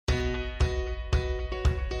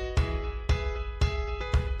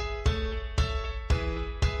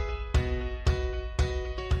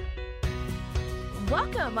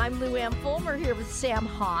Welcome. I'm Lou Ann Fulmer here with Sam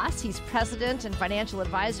Haas. He's president and financial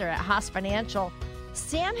advisor at Haas Financial.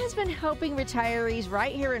 Sam has been helping retirees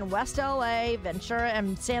right here in West LA, Ventura,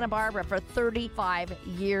 and Santa Barbara for 35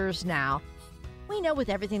 years now. We know with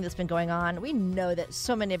everything that's been going on, we know that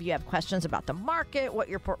so many of you have questions about the market, what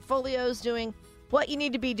your portfolio is doing, what you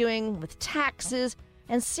need to be doing with taxes.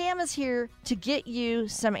 And Sam is here to get you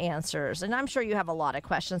some answers. And I'm sure you have a lot of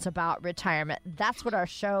questions about retirement. That's what our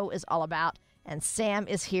show is all about. And Sam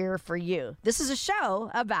is here for you. This is a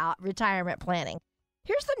show about retirement planning.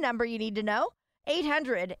 Here's the number you need to know.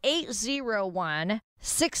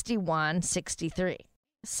 800-801-6163.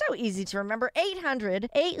 So easy to remember.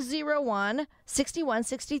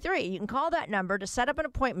 800-801-6163. You can call that number to set up an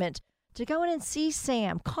appointment to go in and see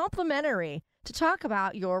Sam, complimentary, to talk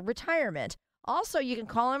about your retirement. Also, you can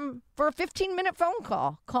call him for a 15-minute phone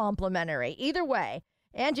call, complimentary, either way.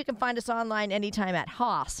 And you can find us online anytime at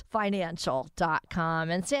haasfinancial.com.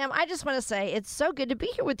 And Sam, I just want to say it's so good to be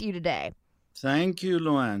here with you today. Thank you,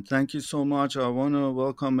 Luann. Thank you so much. I want to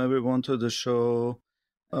welcome everyone to the show.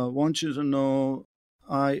 I want you to know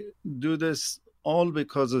I do this all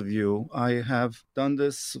because of you. I have done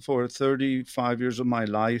this for 35 years of my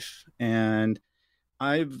life, and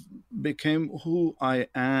I've become who I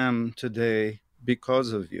am today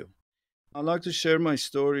because of you. I'd like to share my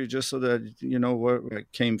story just so that you know where I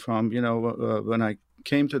came from. You know, when I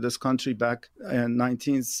came to this country back in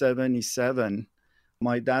 1977,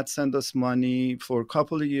 my dad sent us money for a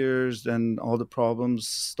couple of years. Then all the problems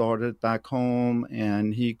started back home,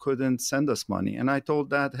 and he couldn't send us money. And I told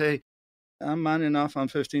Dad, hey, I'm man enough. I'm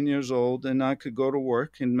 15 years old, and I could go to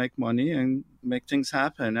work and make money and make things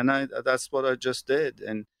happen. And that's what I just did.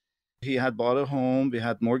 And he had bought a home. We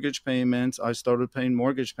had mortgage payments. I started paying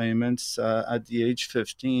mortgage payments at the age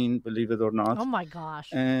 15, believe it or not. Oh, my gosh.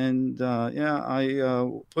 And I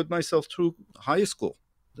put myself through high school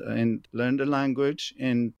and learned the language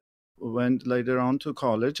and went later on to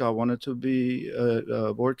college. I wanted to be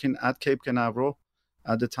working at Cape Canaveral.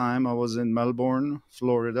 At the time, I was in Melbourne,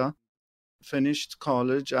 Florida. Finished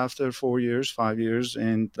college after 5 years,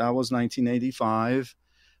 and that was 1985.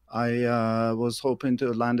 I was hoping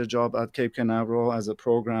to land a job at Cape Canaveral as a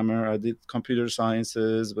programmer. I did computer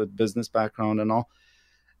sciences with business background and all.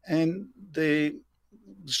 And the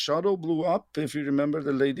shuttle blew up, if you remember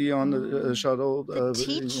the lady on the shuttle. The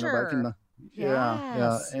teacher. Back in the,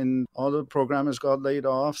 yeah. And all the programmers got laid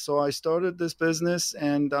off. So I started this business,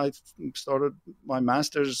 and I started my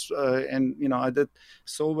master's. And, you know, I did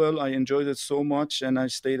so well. I enjoyed it so much, and I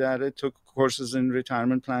stayed at it, took courses in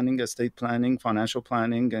retirement planning, estate planning, financial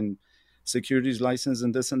planning, and securities license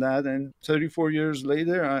and this and that. And 34 years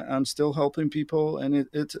later, I'm still helping people. And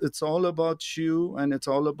it's all about you, and it's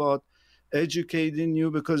all about educating you,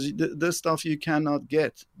 because this stuff you cannot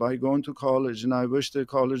get by going to college. And I wish the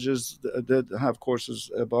colleges that have courses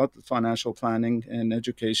about financial planning and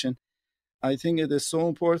education. I think it is so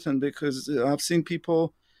important because I've seen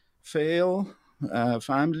people fail,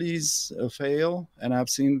 families fail, and I've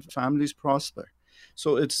seen families prosper.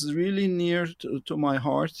 So it's really near to my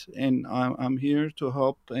heart, and I'm here to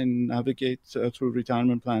help and navigate through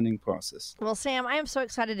retirement planning process. Well, Sam, I am so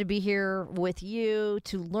excited to be here with you,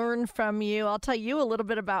 to learn from you. I'll tell you a little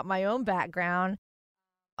bit about my own background.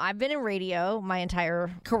 I've been in radio my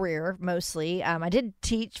entire career, mostly. I did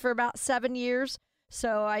teach for about 7 years.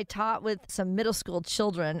 So I taught with some middle school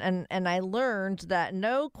children, and I learned that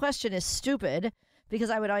no question is stupid, because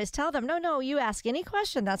I would always tell them, no, you ask any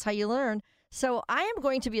question. That's how you learn. So I am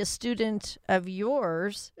going to be a student of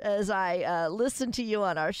yours as I listen to you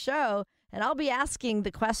on our show, and I'll be asking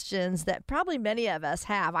the questions that probably many of us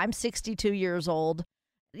have. I'm 62 years old.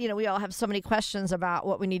 You know, we all have so many questions about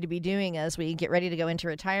what we need to be doing as we get ready to go into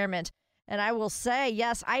retirement. And I will say,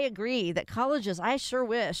 yes, I agree that colleges, I sure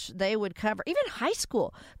wish they would cover, even high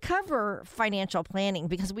school, cover financial planning,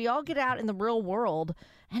 because we all get out in the real world.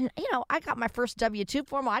 And, you know, I got my first W-2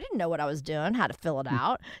 form. I didn't know what I was doing, how to fill it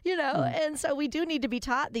out, you know. And so we do need to be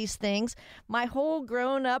taught these things. My whole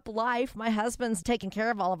grown-up life, my husband's taken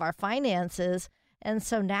care of all of our finances. And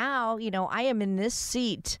so now, you know, I am in this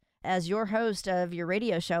seat as your host of your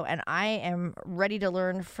radio show, and I am ready to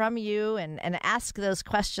learn from you and ask those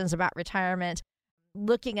questions about retirement.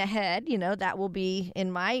 Looking ahead, you know, that will be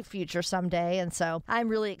in my future someday. And so I'm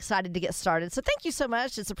really excited to get started. So thank you so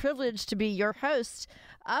much. It's a privilege to be your host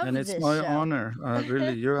of and it's this my show. honor.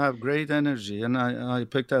 Really, you have great energy. And I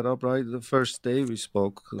picked that up right the first day we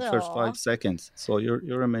spoke, the first 5 seconds. So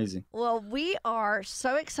you're amazing. Well, we are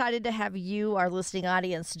so excited to have you, our listening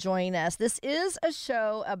audience, join us. This is a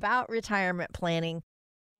show about retirement planning.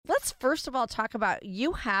 Let's first of all talk about,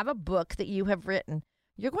 you have a book that you have written,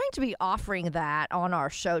 You're going to be offering that on our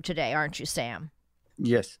show today, aren't you, Sam?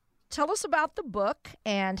 Yes. Tell us about the book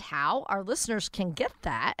and how our listeners can get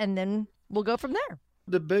that, and then we'll go from there.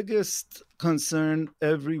 The biggest concern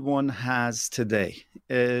everyone has today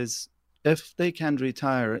is if they can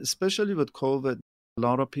retire, especially with COVID. A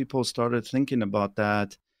lot of people started thinking about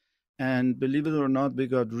that. And believe it or not, we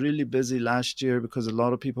got really busy last year because a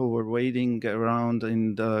lot of people were waiting around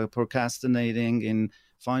and procrastinating and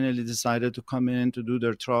finally decided to come in to do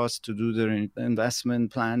their trust, to do their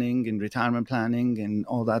investment planning and retirement planning and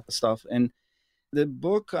all that stuff. And the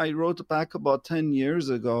book I wrote back about 10 years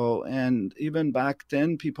ago, and even back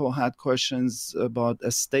then, people had questions about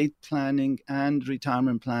estate planning and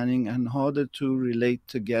retirement planning and how the two relate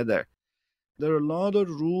together. There are a lot of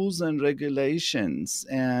rules and regulations,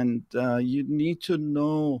 and you need to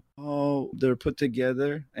know how they're put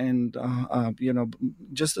together. And,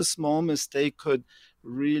 just a small mistake could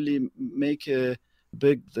really make a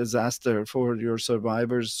big disaster for your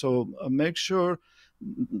survivors. So make sure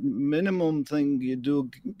minimum thing you do,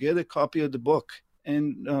 get a copy of the book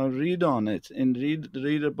and read on it and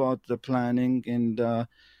read about the planning. And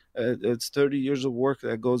it's 30 years of work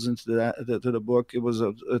that goes into the book. It was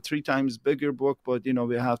a 3 times bigger book, but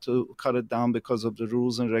we have to cut it down because of the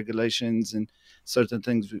rules and regulations and certain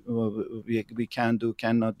things we can do,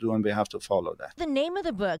 cannot do, and we have to follow that. The name of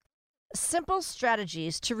the book, Simple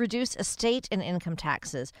Strategies to Reduce Estate and Income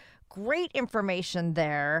Taxes. Great information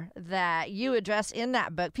there that you address in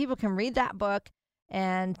that book. People can read that book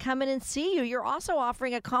and come in and see you. You're also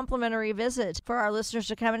offering a complimentary visit for our listeners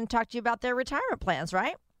to come in and talk to you about their retirement plans,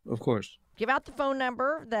 right? Of course. Give out the phone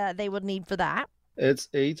number that they would need for that. It's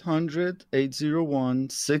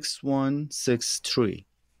 800-801-6163.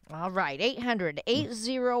 All right,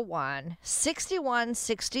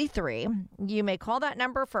 800-801-6163. You may call that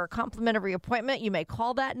number for a complimentary appointment. You may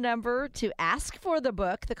call that number to ask for the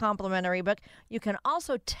book, the complimentary book. You can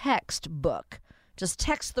also text book. Just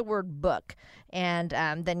text the word book, and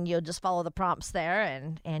then you'll just follow the prompts there,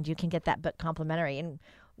 and you can get that book complimentary. And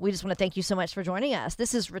we just want to thank you so much for joining us.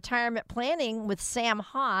 This is Retirement Planning with Sam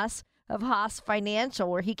Haas of Haas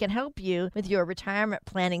Financial, where he can help you with your retirement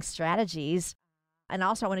planning strategies. And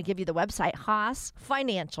also, I want to give you the website,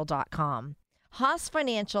 HaasFinancial.com.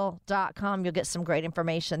 HaasFinancial.com. You'll get some great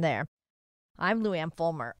information there. I'm Lou Ann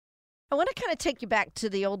Fulmer. I want to kind of take you back to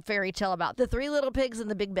the old fairy tale about the 3 little pigs and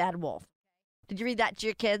the big bad wolf. Did you read that to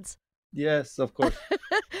your kids? Yes, of course.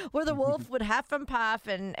 Where the wolf would huff and puff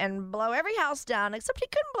and blow every house down, except he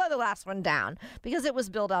couldn't blow the last one down because it was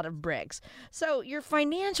built out of bricks. So your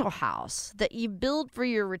financial house that you build for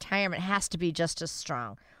your retirement has to be just as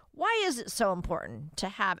strong. Why is it so important to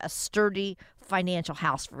have a sturdy financial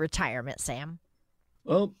house for retirement, Sam?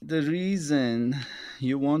 Well, the reason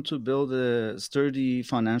you want to build a sturdy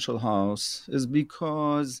financial house is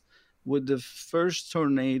because with the first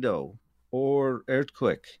tornado or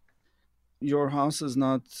earthquake, your house is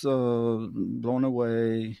not blown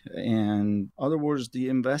away. And in other words, the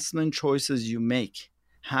investment choices you make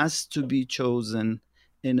has to be chosen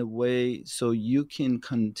in a way so you can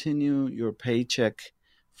continue your paycheck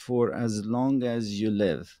for as long as you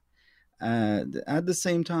live. At the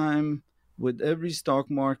same time, with every stock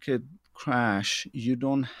market crash, you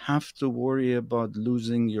don't have to worry about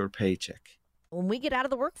losing your paycheck. When we get out of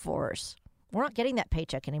the workforce, we're not getting that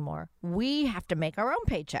paycheck anymore. We have to make our own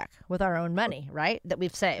paycheck with our own money, right, that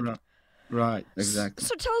we've saved. Right, exactly.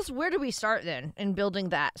 So tell us, where do we start then in building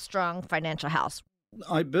that strong financial house?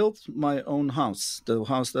 I built my own house, the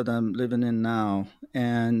house that I'm living in now.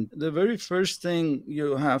 And the very first thing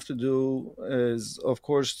you have to do is, of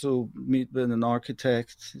course, to meet with an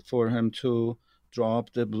architect for him to draw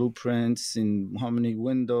up the blueprints in how many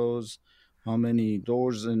windows, how many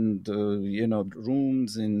doors and,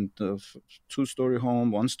 rooms in the 2-story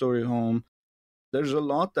home, 1-story home. There's a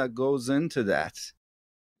lot that goes into that.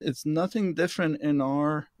 It's nothing different in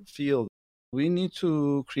our field. We need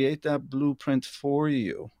to create that blueprint for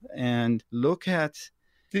you and look at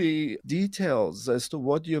the details as to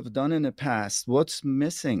what you've done in the past, what's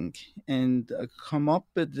missing, and come up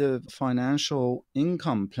with the financial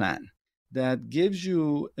income plan that gives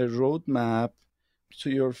you a roadmap to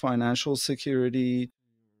your financial security.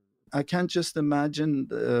 I can't just imagine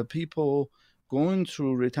people going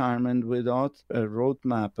through retirement without a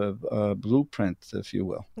roadmap, a blueprint, if you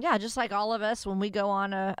will. Yeah, just like all of us, when we go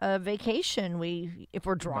on a vacation, if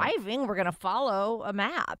we're driving, we're going to follow a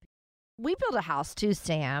map. We built a house too,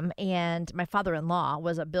 Sam, and my father-in-law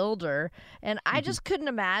was a builder, and I just couldn't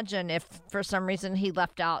imagine if for some reason he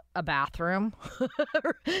left out a bathroom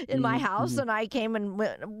in my house, and I came and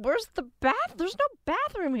went, where's the bath? There's no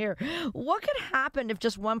bathroom here. What could happen if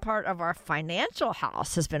just one part of our financial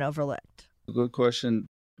house has been overlooked? Good question.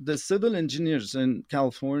 The civil engineers in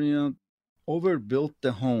California overbuilt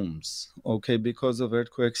the homes, okay, because of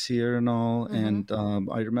earthquakes here and all. And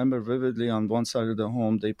I remember vividly on one side of the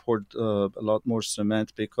home, they poured a lot more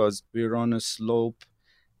cement because we were on a slope.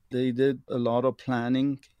 They did a lot of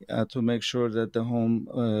planning to make sure that the home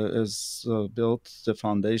is built, the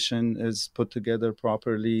foundation is put together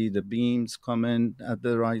properly, the beams come in at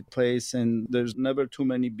the right place, and there's never too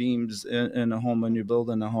many beams in a home when you build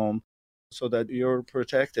in a home, so that you're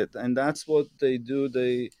protected. And that's what they do.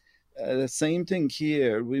 The same thing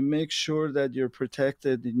here. We make sure that you're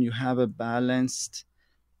protected and you have a balanced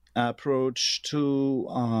approach to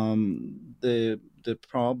the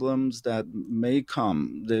problems that may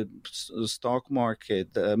come. The stock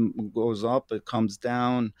market goes up, it comes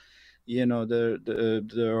down. You know,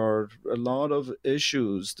 there are a lot of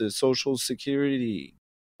issues. The Social Security,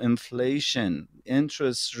 inflation,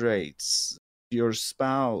 interest rates, your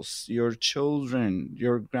spouse, your children,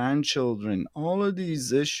 your grandchildren, all of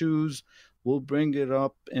these issues will bring it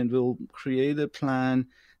up, and we'll create a plan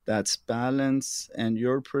that's balanced and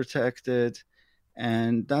you're protected.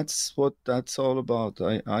 And that's what that's all about,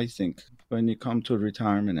 I think, when you come to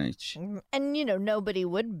retirement age. And, nobody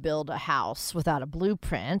would build a house without a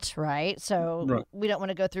blueprint, right? So we don't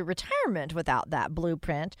want to go through retirement without that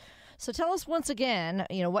blueprint. So tell us once again,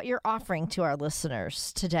 what you're offering to our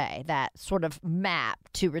listeners today, that sort of map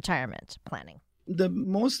to retirement planning. The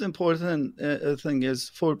most important thing is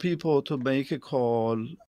for people to make a call,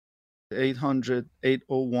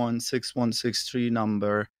 800-801-6163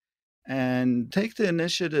 number, and take the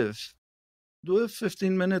initiative. Do a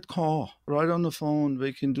 15-minute call right on the phone.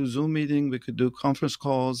 We can do Zoom meeting, we could do conference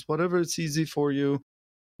calls, whatever it's easy for you.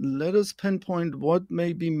 Let us pinpoint what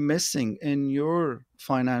may be missing in your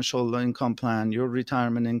financial income plan, your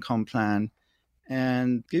retirement income plan,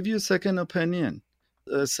 and give you a second opinion,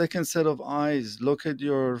 a second set of eyes. Look at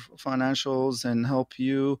your financials and help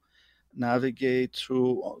you navigate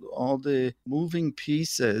through all the moving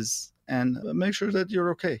pieces and make sure that you're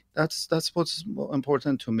okay. That's what's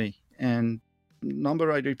important to me. And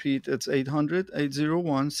number I repeat, it's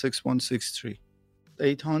 800-801-6163.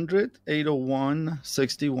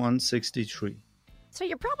 800-801-6163. So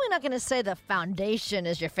you're probably not going to say the foundation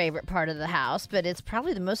is your favorite part of the house, but it's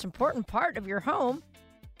probably the most important part of your home.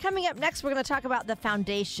 Coming up next, we're going to talk about the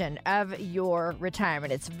foundation of your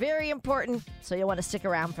retirement. It's very important, so you'll want to stick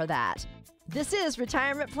around for that. This is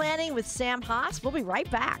Retirement Planning with Sam Haas. We'll be right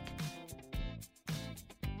back.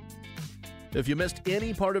 If you missed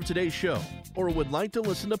any part of today's show or would like to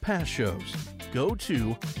listen to past shows, go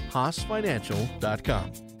to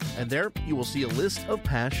HaasFinancial.com, and there you will see a list of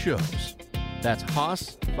past shows. That's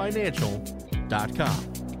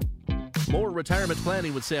HaasFinancial.com. More Retirement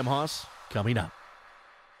Planning with Sam Haas coming up.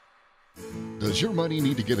 Does your money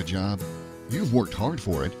need to get a job? You've worked hard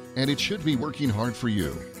for it, and it should be working hard for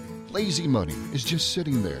you. Lazy money is just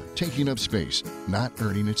sitting there, taking up space, not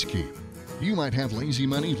earning its keep. You might have lazy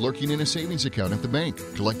money lurking in a savings account at the bank,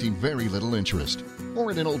 collecting very little interest, or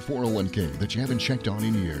in an old 401k that you haven't checked on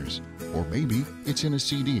in years. Or maybe it's in a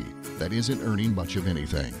CD that isn't earning much of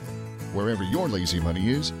anything. Wherever your lazy money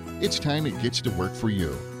is, it's time it gets to work for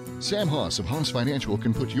you. Sam Haas of Haas Financial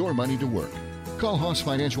can put your money to work. Call Haas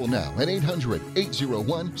Financial now at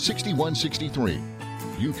 800-801-6163.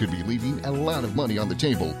 You could be leaving a lot of money on the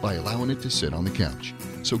table by allowing it to sit on the couch.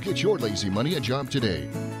 So get your lazy money a job today.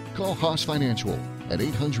 Call Haas Financial at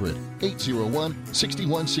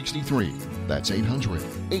 800-801-6163. That's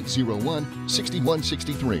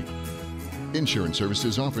 800-801-6163. Insurance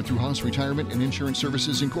services offered through Haas Retirement and Insurance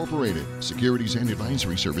Services Incorporated. Securities and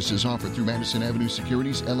advisory services offered through Madison Avenue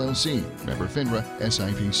Securities, LLC. Member FINRA,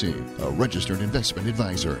 SIPC. A registered investment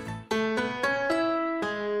advisor.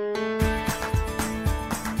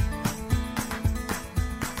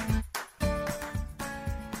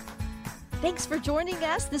 Thanks for joining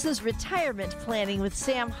us. This is Retirement Planning with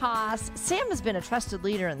Sam Haas. Sam has been a trusted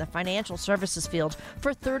leader in the financial services field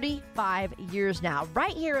for 35 years now,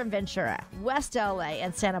 right here in Ventura, West LA,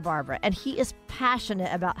 and Santa Barbara. And he is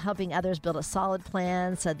passionate about helping others build a solid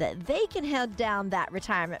plan so that they can head down that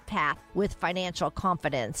retirement path with financial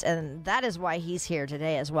confidence. And that is why he's here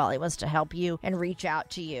today as well. He wants to help you and reach out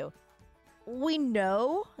to you. We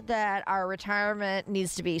know that our retirement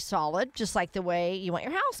needs to be solid, just like the way you want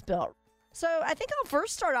your house built. So I think I'll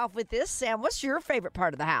first start off with this, Sam. What's your favorite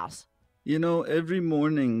part of the house? Every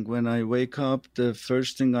morning when I wake up, the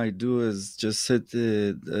first thing I do is just hit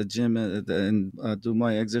the gym and do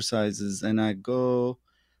my exercises. And I go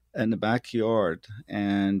in the backyard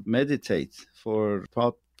and meditate for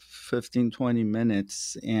about 15, 20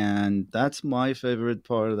 minutes. And that's my favorite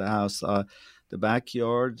part of the house, the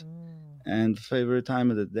backyard, Mm. and favorite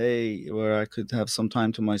time of the day where I could have some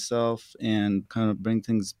time to myself and kind of bring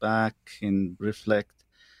things back and reflect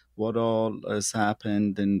what all has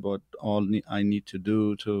happened and what all I need to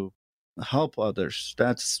do to help others.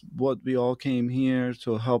 That's what we all came here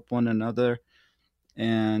to help one another,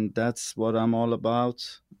 and that's what I'm all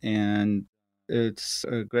about. And it's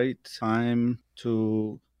a great time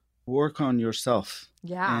to work on yourself.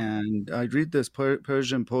 Yeah. And I read this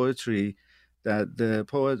Persian poetry that the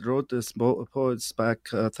poet wrote this poets back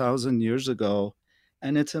 1,000 years ago.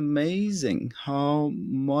 And it's amazing how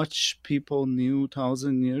much people knew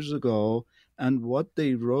 1,000 years ago and what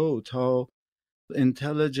they wrote, how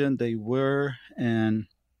intelligent they were, and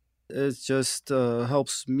it just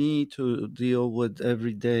helps me to deal with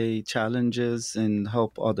everyday challenges and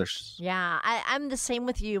help others. Yeah, I'm the same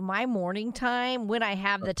with you. My morning time, when I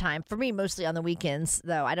have the time, for me mostly on the weekends,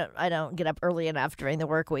 though I don't get up early enough during the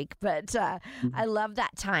work week. But I Mhm. love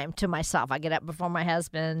that time to myself. I get up before my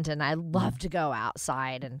husband, and I Mhm. love to go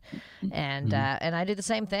outside Mhm. and I do the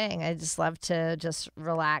same thing. I just love to just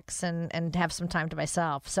relax and have some time to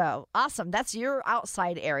myself. So awesome! That's your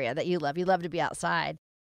outside area that you love. You love to be outside.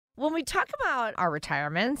 When we talk about our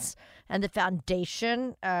retirements and the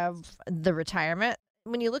foundation of the retirement,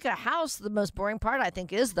 when you look at a house, the most boring part, I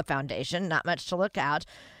think, is the foundation. Not much to look out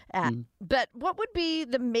at. Mhm. But what would be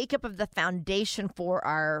the makeup of the foundation for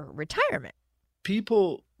our retirement?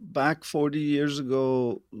 People back 40 years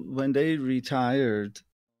ago, when they retired,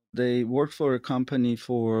 they worked for a company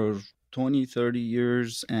for 20, 30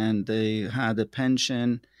 years and they had a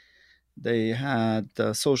pension, they had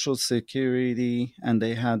Social Security, and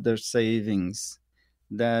they had their savings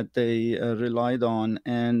that they relied on,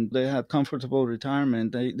 and they had comfortable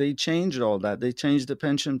retirement. They changed all that. They changed the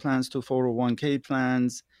pension plans to 401k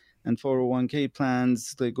plans, and 401k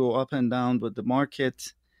plans, they go up and down with the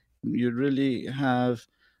market. You really have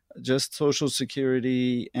just Social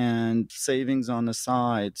Security and savings on the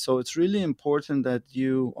side. So it's really important that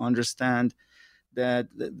you understand that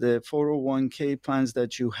the 401k plans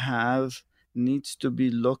that you have needs to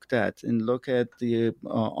be looked at, and look at the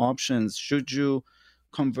options. Should you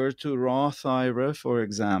convert to Roth IRA, for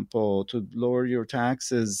example, to lower your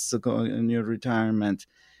taxes in your retirement?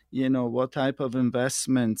 What type of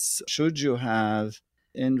investments should you have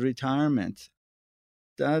in retirement?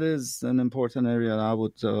 That is an important area I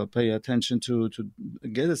would pay attention to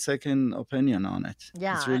get a second opinion on it. It's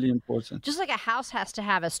Yeah, really important. just like a house has to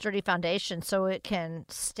have a sturdy foundation so it can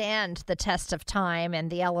stand the test of time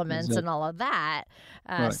and the elements and Exactly. all of that.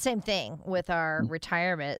 Right. Same thing with our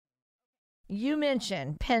retirement. You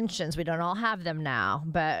mentioned pensions. We don't all have them now,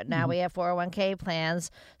 but now Mhm. we have 401k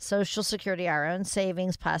plans, Social Security, our own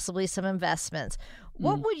savings, possibly some investments.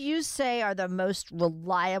 What Mhm. would you say are the most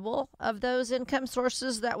reliable of those income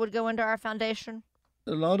sources that would go into our foundation?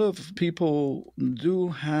 A lot of people do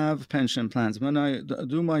have pension plans. When I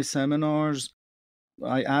do my seminars,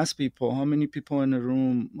 I ask people how many people in the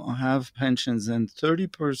room have pensions, and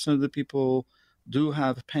 30% of the people do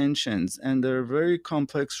have pensions. And there are very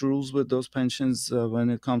complex rules with those pensions when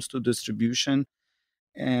it comes to distribution.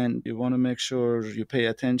 And you want to make sure you pay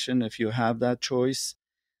attention if you have that choice.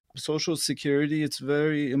 Social Security, it's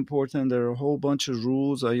very important. There are a whole bunch of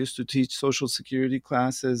rules. I used to teach Social Security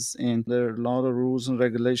classes, and there are a lot of rules and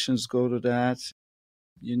regulations go to that.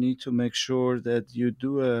 You need to make sure that you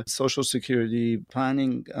do a Social Security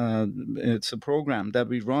planning. It's a program that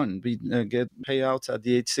we run. We get payouts at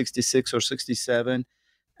the age 66 or 67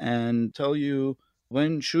 and tell you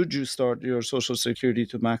when should you start your Social Security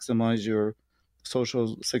to maximize your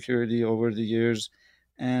Social Security over the years.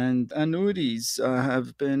 And annuities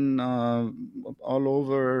have been all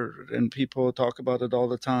over, and people talk about it all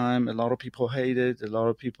the time. A lot of people hate it, a lot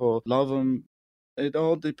of people love them. It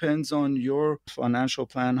all depends on your financial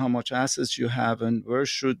plan, how much assets you have, and where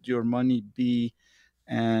should your money be.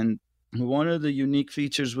 And one of the unique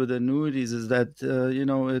features with annuities is that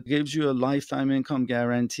it gives you a lifetime income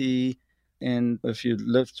guarantee. And if you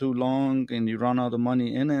live too long and you run out of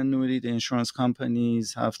money in an annuity, the insurance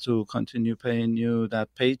companies have to continue paying you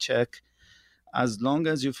that paycheck as long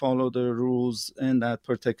as you follow the rules in that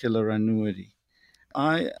particular annuity.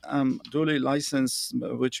 I am duly licensed,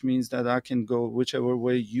 which means that I can go whichever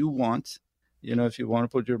way you want. If you want to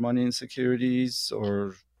put your money in securities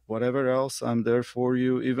or whatever else, I'm there for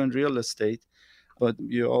you, even real estate. but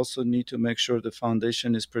you also need to make sure the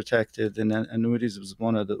foundation is protected, and annuities is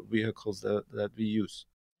one of the vehicles that we use.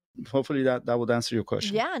 Hopefully that would answer your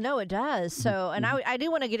question. Yeah, no, it does. So, and I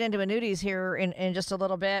do want to get into annuities here in just a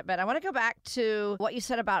little bit, but I want to go back to what you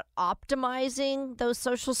said about optimizing those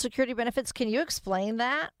Social Security benefits. Can you explain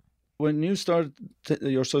that? When you start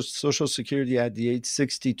your Social Security at the age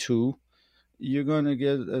 62, you're going to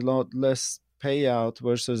get a lot less payout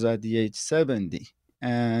versus at the age 70.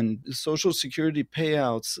 And Social Security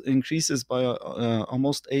payouts increases by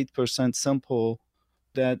almost 8% simple.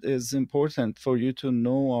 That is important for you to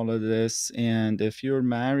know all of this. And if you're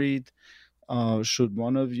married, should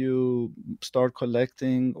one of you start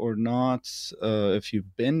collecting or not? If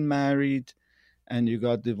you've been married and you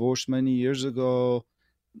got divorced many years ago,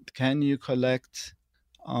 can you collect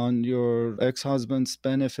on your ex-husband's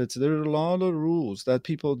benefits? There are a lot of rules that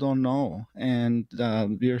people don't know. And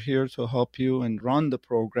we're here to help you and run the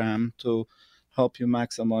program to help you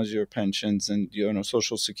maximize your pensions and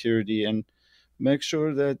Social Security, and make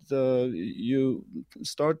sure that you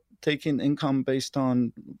start taking income based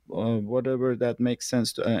on whatever that makes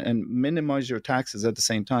sense to, and minimize your taxes at the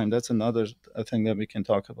same time. That's another thing that we can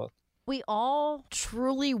talk about. We all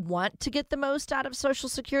truly want to get the most out of Social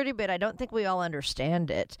Security, but I don't think we all understand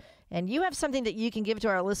it. And you have something that you can give to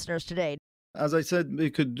our listeners today. As I said, we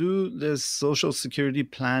could do this Social Security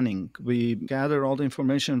planning. We gather all the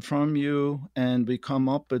information from you and we come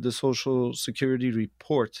up with the Social Security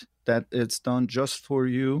report that it's done just for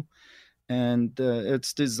you. And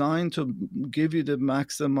it's designed to give you the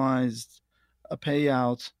maximized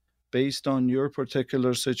payout based on your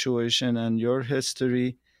particular situation and your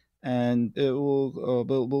history. And it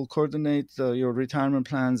will coordinate your retirement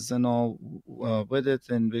plans and all with it.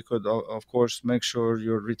 And we could, of course, make sure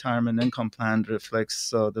your retirement income plan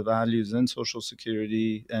reflects the values in Social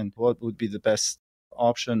Security and what would be the best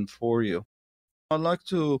option for you. I'd like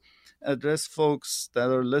to address folks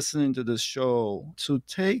that are listening to this show to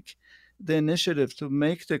take the initiative to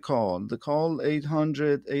make the call. The call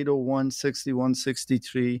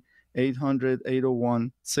 800-801-6163,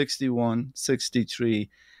 800-801-6163.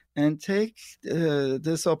 And take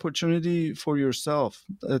this opportunity for yourself.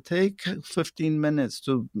 Take 15 minutes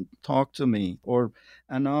to talk to me, or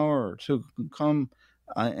an hour to come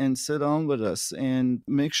and sit down with us and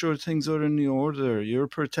make sure things are in the order. You're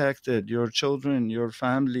protected. Your children, your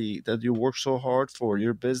family that you work so hard for,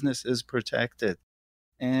 your business is protected.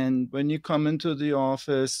 And when you come into the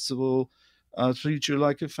office, we'll treat you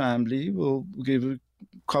like a family. We'll give you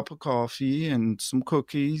cup of coffee and some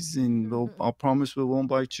cookies, and I'll promise we won't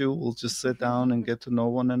bite you. We'll just sit down and get to know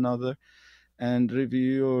one another and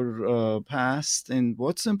review your past and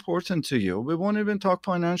what's important to you. We won't even talk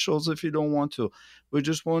financials if you don't want to. We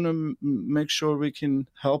just want to make sure we can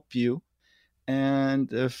help you.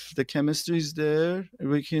 And if the chemistry is there,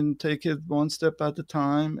 we can take it one step at a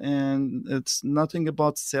time. And it's nothing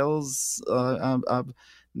about sales. I've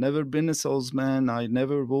never been a salesman. I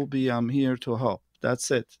never will be. I'm here to help. That's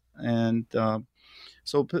it. And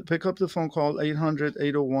so pick up the phone call,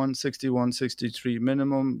 800-801-6163.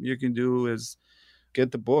 Minimum you can do is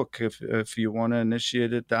get the book if you want to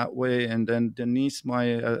initiate it that way. And then Denise, my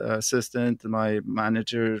assistant, my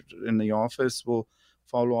manager in the office, will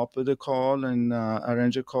follow up with a call and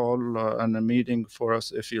arrange a call and a meeting for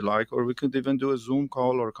us if you like. Or we could even do a Zoom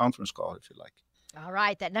call or a conference call if you like. All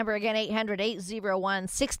right. That number again,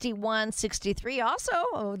 800-801-6163.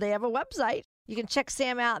 Also, they have a website. You can check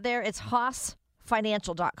Sam out there. It's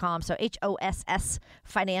hossfinancial.com. So HOSS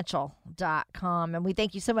financial.com. And we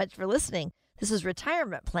thank you so much for listening. This is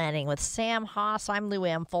Retirement Planning with Sam Hoss. I'm Lou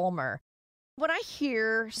Ann Fulmer. When I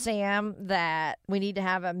hear, Sam, that we need to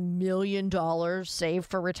have $1 million saved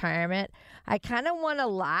for retirement, I kind of want to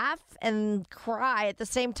laugh and cry at the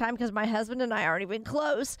same time because my husband and I aren't even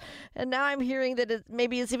close. And now I'm hearing that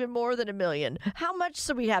maybe it's even more than $1 million. How much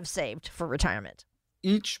do we have saved for retirement?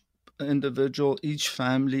 Each individual, each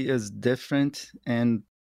family is different, and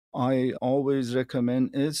I always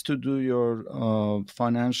recommend is to do your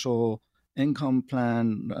financial income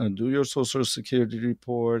plan, do your Social Security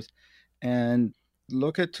report, and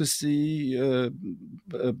look at to see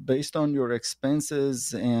based on your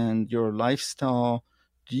expenses and your lifestyle,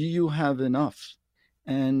 do you have enough?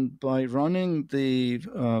 And by running the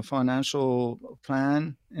financial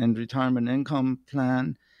plan and retirement income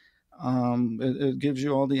plan, it gives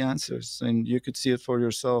you all the answers, and you could see it for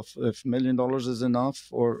yourself if $1 million is enough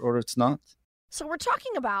or it's not. So we're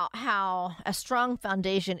talking about how a strong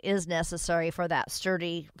foundation is necessary for that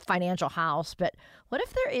sturdy financial house, but what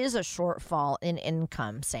if there is a shortfall in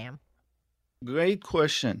income, Sam? Great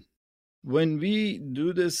question. When we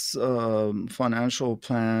do this financial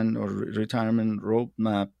plan or retirement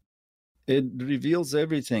roadmap, it reveals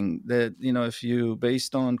everything that, if you,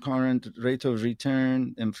 based on current rate of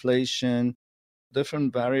return, inflation,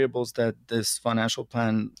 different variables that this financial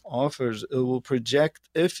plan offers, it will project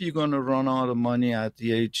if you're going to run out of money at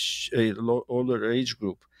the older age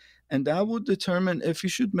group. And that would determine if you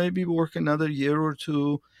should maybe work another year or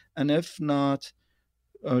two. And if not,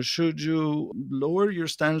 should you lower your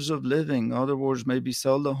standards of living? In other words, maybe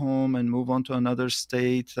sell the home and move on to another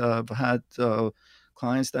state. I've had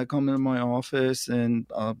clients that come into my office and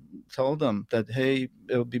tell them that, hey,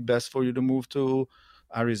 it would be best for you to move to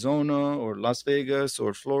Arizona or Las Vegas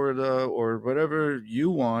or Florida or whatever you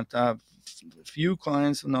want. I have a few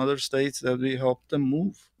clients in other states that we help them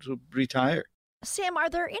move to retire. Sam, are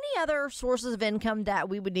there any other sources of income that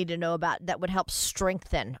we would need to know about that would help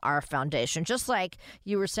strengthen our foundation? Just like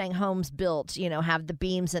you were saying, homes built, have the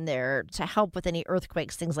beams in there to help with any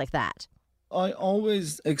earthquakes, things like that. I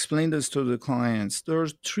always explain this to the clients.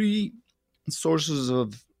 There's 3 sources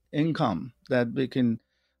of income that we can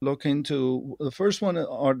look into. The first one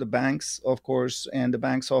are the banks, of course, and the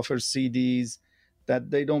banks offer CDs that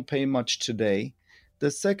they don't pay much today. The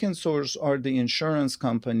second source are the insurance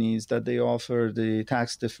companies that they offer the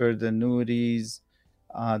tax-deferred annuities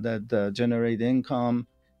that generate income.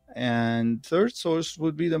 And third source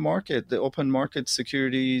would be the market, the open market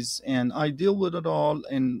securities. And I deal with it all.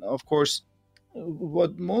 And of course,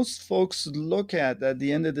 what most folks look at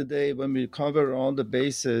the end of the day, when we cover all the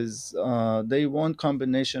bases, they want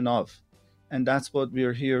combination of. And that's what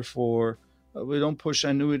we're here for. We don't push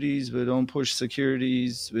annuities, we don't push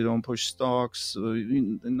securities, we don't push stocks,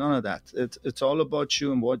 none of that. It's all about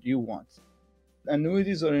you and what you want.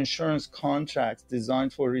 Annuities are insurance contracts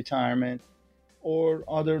designed for retirement or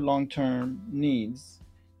other long-term needs.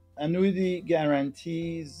 Annuity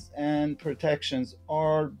guarantees and protections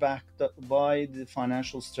are backed up by the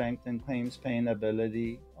financial strength and claims paying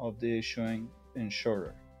ability of the issuing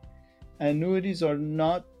insurer. Annuities are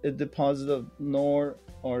not a deposit nor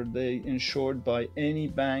are they insured by any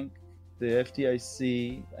bank, the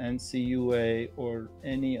FDIC, NCUA, or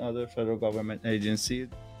any other federal government agency.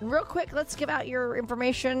 Real quick, let's give out your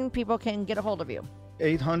information. People can get a hold of you.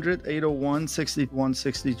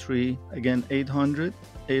 800-801-6163. Again,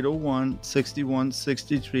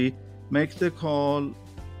 800-801-6163. Make the call.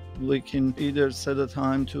 We can either set a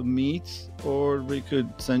time to meet or we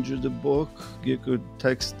could send you the book. You could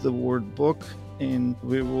text the word book and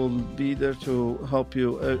we will be there to help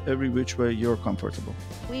you every which way you're comfortable.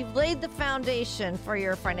 We've laid the foundation for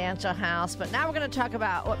your financial house, but now we're going to talk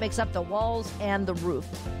about what makes up the walls and the roof.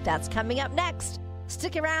 That's coming up next.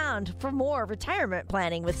 Stick around for more retirement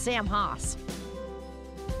planning with Sam Haas.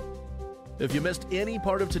 If you missed any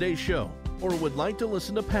part of today's show or would like to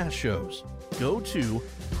listen to past shows, go to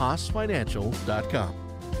HaasFinancial.com,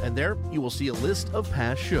 and there you will see a list of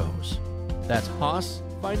past shows. That's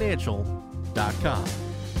HaasFinancial.com.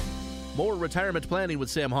 More retirement planning with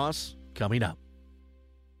Sam Haas coming up.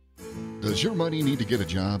 Does your money need to get a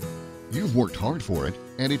job? You've worked hard for it,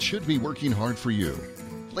 and it should be working hard for you.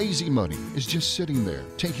 Lazy money is just sitting there,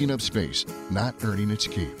 taking up space, not earning its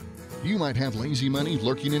keep. You might have lazy money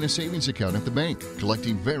lurking in a savings account at the bank,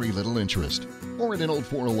 collecting very little interest, or in an old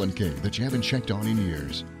 401k that you haven't checked on in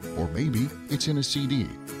years. Or maybe it's in a CD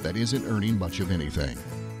that isn't earning much of anything.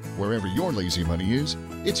 Wherever your lazy money is,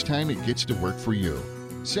 it's time it gets to work for you.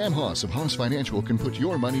 Sam Haas of Haas Financial can put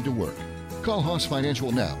your money to work. Call Haas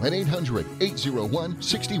Financial now at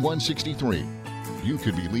 800-801-6163. You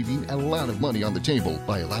could be leaving a lot of money on the table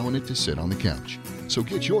by allowing it to sit on the couch. So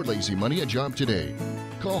get your lazy money a job today.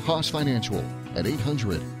 Call Haas Financial at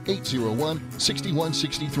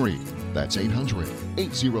 800-801-6163. That's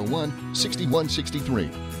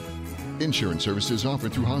 800-801-6163. Insurance services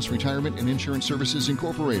offered through Haas Retirement and Insurance Services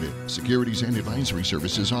Incorporated. Securities and advisory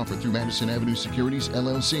services offered through Madison Avenue Securities,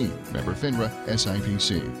 LLC. Member FINRA,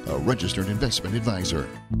 SIPC. A registered investment advisor.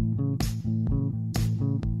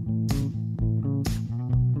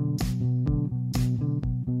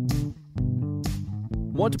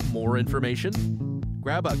 Want more information?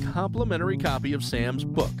 Grab a complimentary copy of Sam's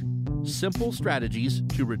book, Simple Strategies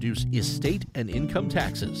to Reduce Estate and Income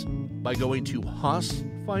Taxes, by going to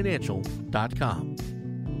HaasFinancial.com.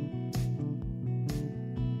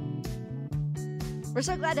 We're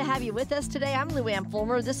so glad to have you with us today. I'm Lou Ann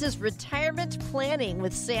Fulmer. This is Retirement Planning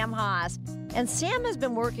with Sam Haas. And Sam has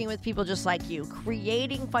been working with people just like you,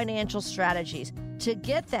 creating financial strategies to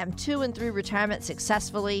get them to and through retirement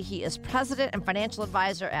successfully. He is president and financial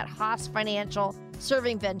advisor at Haas Financial,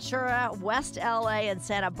 serving Ventura, West LA, and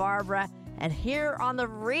Santa Barbara, and here on the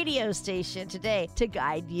radio station today to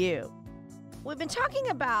guide you. We've been talking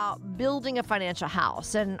about building a financial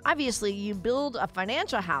house, and obviously you build a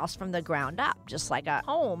financial house from the ground up, just like a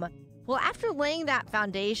home. Well, after laying that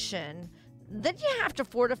foundation, then you have to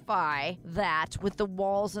fortify that with the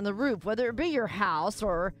walls and the roof, whether it be your house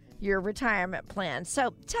or your retirement plan.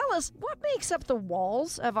 So tell us, what makes up the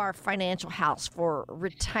walls of our financial house for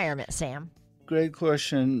retirement, Sam? Great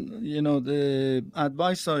question. The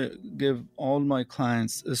advice I give all my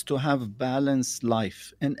clients is to have a balanced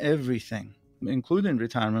life in everything, including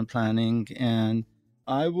retirement planning. And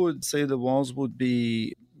I would say the walls would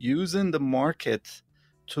be using the market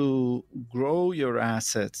to grow your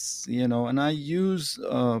assets, and I use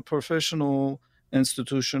professional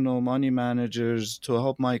institutional money managers to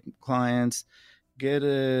help my clients get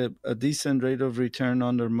a decent rate of return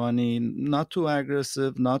on their money, not too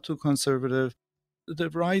aggressive, not too conservative. The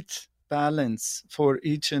right balance for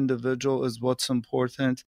each individual is what's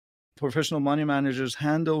important. Professional money managers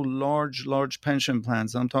handle large pension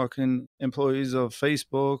plans. I'm talking employees of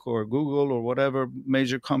Facebook or Google or whatever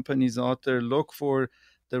major companies out there. Look for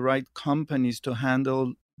the right companies to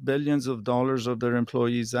handle billions of dollars of their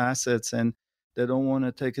employees' assets, and they don't want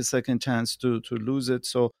to take a second chance to lose it.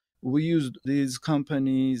 So we use these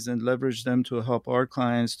companies and leverage them to help our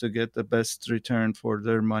clients to get the best return for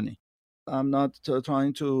their money. I'm not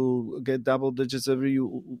trying to get double digits every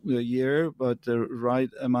year, but the right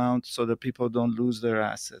amount so that people don't lose their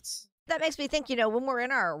assets. That makes me think, when we're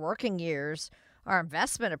in our working years, our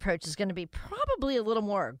investment approach is going to be probably a little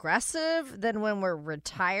more aggressive than when we're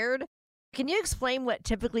retired. Can you explain what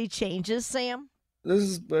typically changes, Sam? This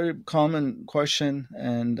is a very common question,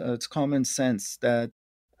 and it's common sense that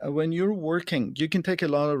when you're working, you can take a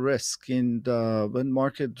lot of risk. And when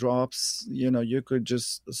market drops, you could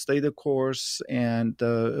just stay the course and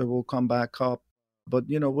it will come back up. But,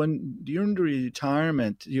 when you're in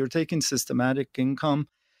retirement, you're taking systematic income.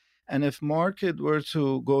 And if market were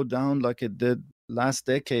to go down like it did last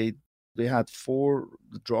decade, we had 4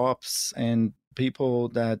 drops, and people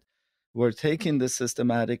that were taking the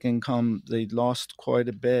systematic income, they lost quite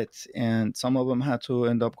a bit, and some of them had to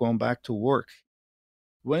end up going back to work.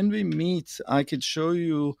 When we meet, I could show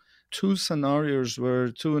you 2 scenarios where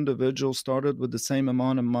 2 individuals started with the same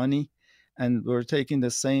amount of money and were taking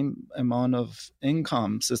the same amount of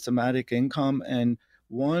income, systematic income, and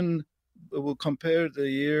one will compare the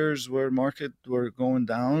years where market were going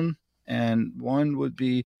down, and one would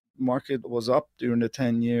be market was up during the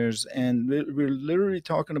 10 years. And we're literally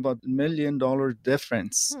talking about $1 million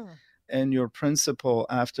difference in your principal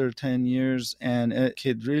after 10 years, and it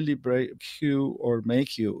could really break you or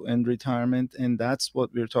make you in retirement. And that's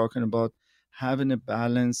what we're talking about, having a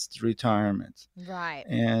balanced retirement. Right.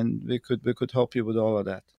 And we could help you with all of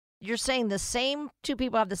that. You're saying the same 2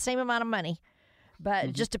 people have the same amount of money,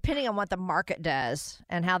 but just depending on what the market does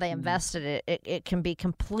and how they invested it can be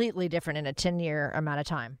completely different in a 10-year amount of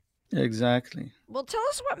time. Exactly. Well, tell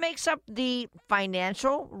us what makes up the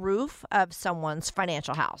financial roof of someone's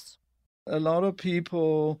financial house. A lot of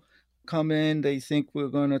people come in, they think we're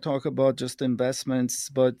going to talk about just investments,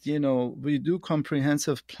 but we do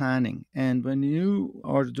comprehensive planning. And when you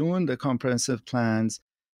are doing the comprehensive plans,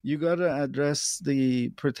 you got to address the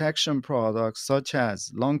protection products such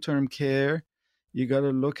as long-term care. You got to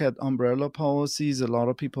look at umbrella policies. A lot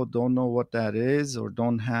of people don't know what that is or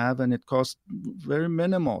don't have, and it costs very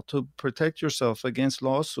minimal to protect yourself against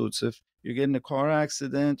lawsuits. If you get in a car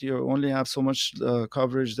accident, you only have so much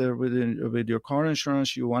coverage there with your car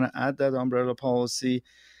insurance. You want to add that umbrella policy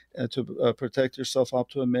to protect yourself up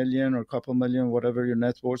to $1 million or a couple million, whatever your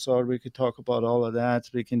net worths are. We could talk about all of that.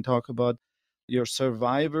 We can talk about your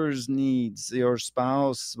survivor's needs, your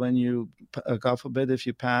spouse, when you, God forbid, if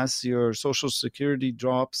you pass, your Social Security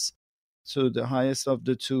drops to the highest of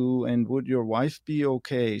the 2, and would your wife be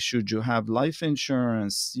okay? Should you have life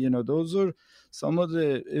insurance? Those are some of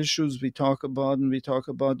the issues we talk about, and we talk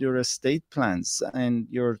about your estate plans and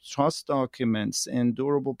your trust documents and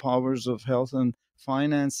durable powers of health and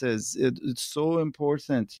finances. It's so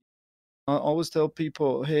important. I always tell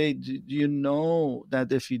people, hey, do you know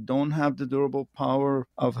that if you don't have the durable power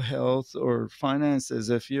of health or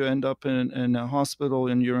finances, if you end up in a hospital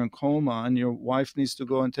and you're in coma and your wife needs to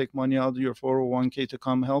go and take money out of your 401k to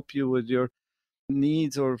come help you with your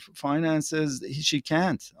needs or finances, she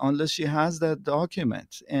can't unless she has that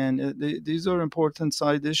document. And these are important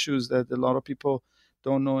side issues that a lot of people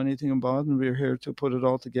don't know anything about, and we're here to put it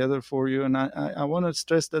all together for you. And I want to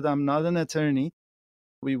stress that I'm not an attorney.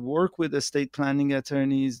 We work with estate planning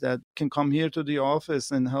attorneys that can come here to the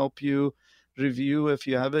office and help you review if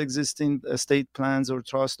you have existing estate plans or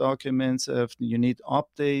trust documents, if you need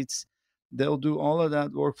updates. They'll do all of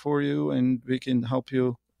that work for you, and we can help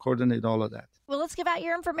you coordinate all of that. Well, let's give out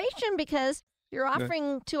your information because you're Okay.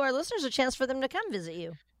 offering to our listeners a chance for them to come visit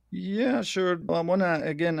you. Yeah, sure. I want to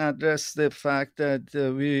again address the fact that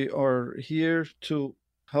we are here to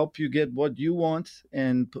help you get what you want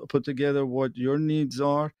and put together what your needs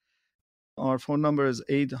are. Our phone number is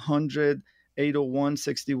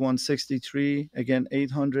 800-801-6163. Again,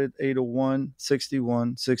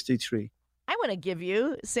 800-801-6163. I want to give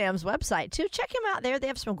you Sam's website too. Check him out there. They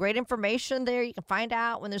have some great information there. You can find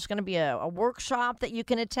out when there's going to be a workshop that you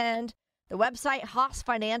can attend. The website,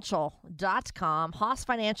 haasfinancial.com,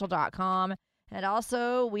 haasfinancial.com. And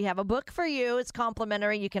also, we have a book for you. It's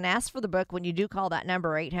complimentary. You can ask for the book when you do call that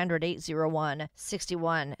number,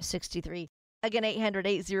 800-801-6163. Again,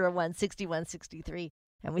 800-801-6163.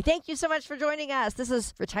 And we thank you so much for joining us. This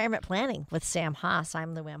is Retirement Planning with Sam Haas.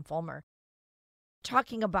 I'm Luann Fulmer.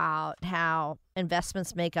 Talking about how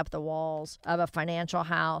investments make up the walls of a financial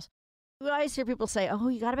house. We always hear people say, oh,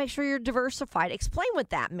 you got to make sure you're diversified. Explain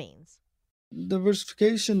what that means.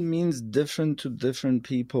 Diversification means different to different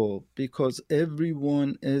people because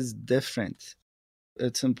everyone is different.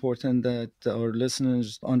 It's important that our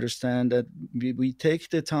listeners understand that we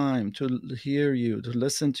take the time to hear you, to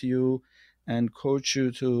listen to you, and coach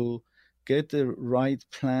you to get the right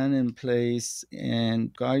plan in place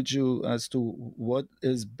and guide you as to what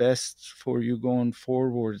is best for you going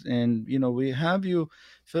forward. And, we have you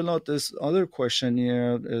fill out this other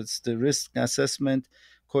questionnaire. It's the risk assessment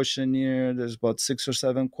questionnaire. There's about 6 or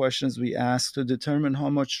 7 questions we ask to determine how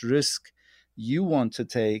much risk you want to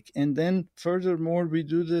take. And then furthermore, we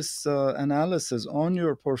do this analysis on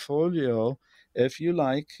your portfolio, if you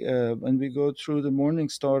like, and we go through the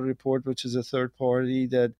Morningstar report, which is a third party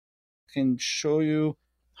that can show you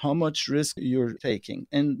how much risk you're taking.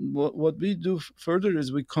 And what we do further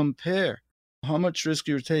is we compare how much risk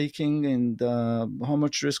you're taking and how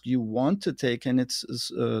much risk you want to take. And it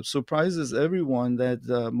surprises everyone that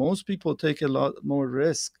most people take a lot more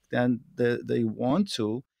risk than they want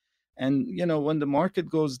to. And, when the market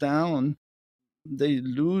goes down, they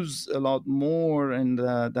lose a lot more, and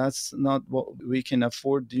that's not what we can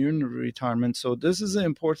afford during retirement. So this is an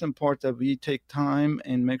important part that we take time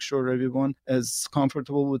and make sure everyone is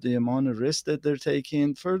comfortable with the amount of risk that they're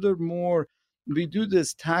taking. Furthermore, we do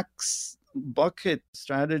this tax bucket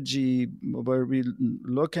strategy where we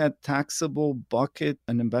look at taxable bucket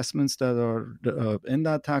and investments that are in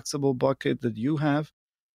that taxable bucket that you have.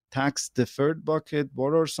 Tax deferred bucket,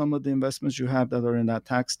 what are some of the investments you have that are in that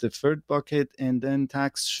tax deferred bucket, and then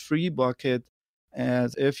tax free bucket,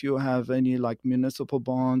 as if you have any like municipal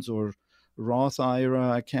bonds or Roth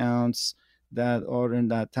IRA accounts that are in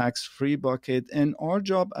that tax free bucket. And our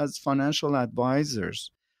job as financial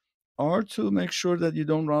advisors are to make sure that you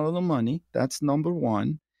don't run out of money. That's number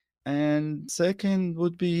one. And second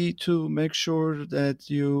would be to make sure that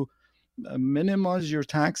you minimize your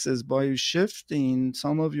taxes by shifting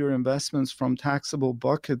some of your investments from taxable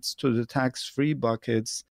buckets to the tax-free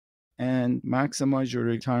buckets and maximize your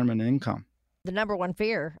retirement income. The number one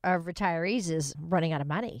fear of retirees is running out of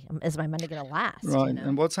money. Is my money going to last? Right.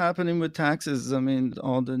 And what's happening with taxes? I mean,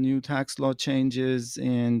 all the new tax law changes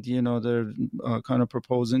and, they're kind of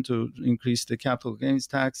proposing to increase the capital gains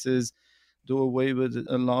taxes, do away with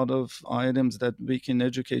a lot of items that we can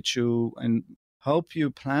educate you and help you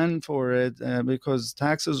plan for it, because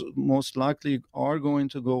taxes most likely are going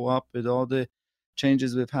to go up with all the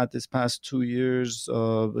changes we've had this past 2 years.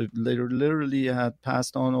 We've literally had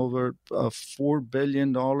passed on over $4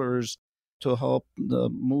 billion to help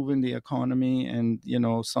moving the economy, and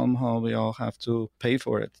somehow we all have to pay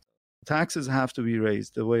for it. Taxes have to be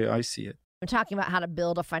raised, the way I see it. We're talking about how to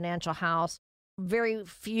build a financial house. Very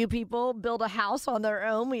few people build a house on their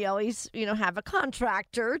own. We always, have a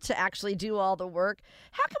contractor to actually do all the work.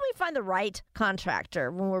 How can we find the right contractor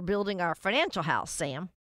when we're building our financial house, Sam?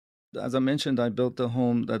 As I mentioned, I built the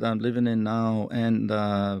home that I'm living in now, and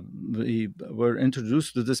we were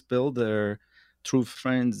introduced to this builder through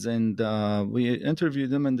friends, and we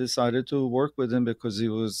interviewed him and decided to work with him because he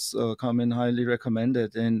was coming highly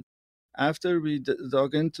recommended. And after we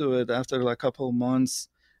dug into it, after like a couple of months,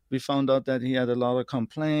 we found out that he had a lot of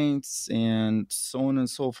complaints and so on and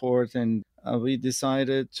so forth. And we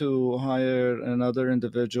decided to hire another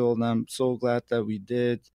individual, and I'm so glad that we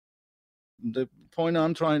did. The point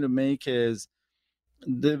I'm trying to make is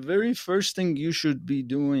the very first thing you should be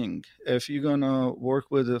doing if you're going to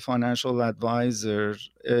work with a financial advisor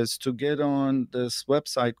is to get on this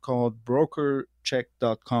website called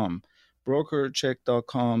brokercheck.com.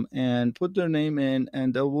 brokercheck.com, and put their name in,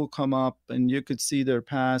 and they will come up and you could see their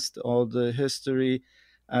past, all the history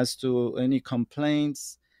as to any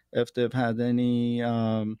complaints, if they've had any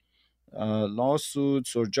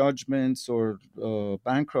lawsuits or judgments or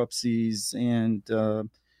bankruptcies. And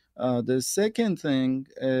the second thing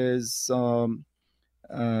is the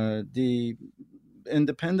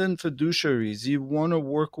independent fiduciaries. You want to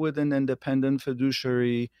work with an independent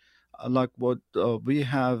fiduciary like what we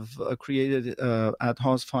have created at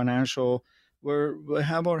Haas Financial, where we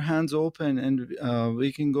have our hands open and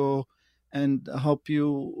we can go and help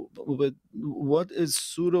you with what is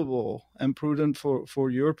suitable and prudent for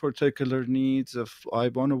your particular needs. If I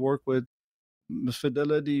want to work with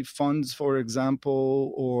Fidelity Funds, for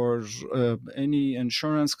example, or any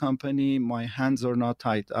insurance company, my hands are not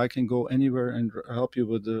tied. I can go anywhere and help you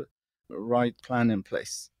with the right plan in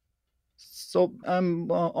place. So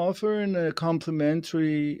I'm offering a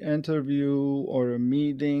complimentary interview or a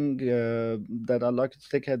meeting that I'd like to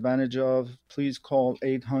take advantage of. Please call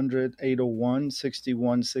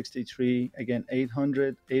 800-801-6163. Again,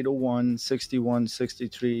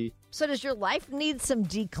 800-801-6163. So does your life need some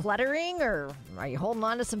decluttering, or are you holding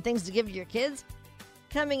on to some things to give to your kids?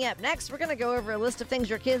 Coming up next, we're going to go over a list of things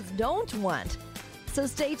your kids don't want. So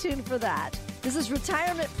stay tuned for that. This is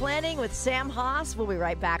Retirement Planning with Sam Haas. We'll be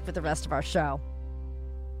right back with the rest of our show.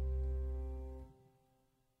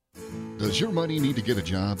 Does your money need to get a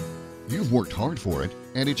job? You've worked hard for it,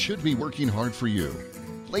 and it should be working hard for you.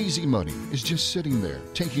 Lazy money is just sitting there,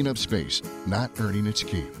 taking up space, not earning its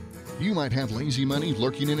keep. You might have lazy money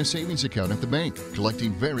lurking in a savings account at the bank,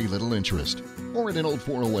 collecting very little interest, or in an old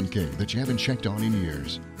 401k that you haven't checked on in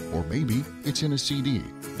years. Or maybe it's in a CD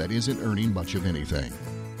that isn't earning much of anything.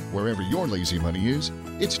 Wherever your lazy money is,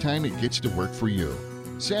 it's time it gets to work for you.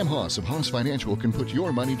 Sam Haas of Haas Financial can put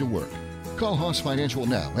your money to work. Call Haas Financial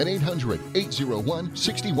now at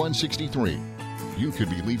 800-801-6163. You could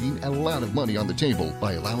be leaving a lot of money on the table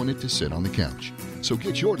by allowing it to sit on the couch. So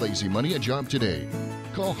get your lazy money a job today.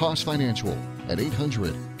 Call Haas Financial at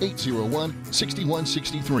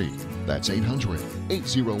 800-801-6163. That's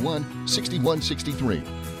 800-801-6163.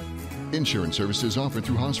 Insurance services offered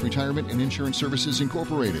through Haas Retirement and Insurance Services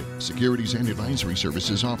Incorporated. Securities and advisory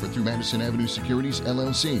services offered through Madison Avenue Securities,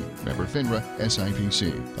 LLC. Member FINRA,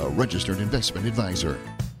 SIPC. A registered investment advisor.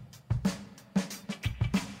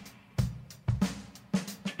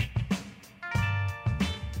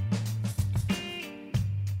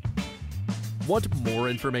 Want more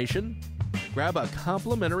information? Grab a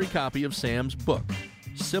complimentary copy of Sam's book,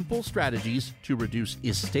 Simple Strategies to Reduce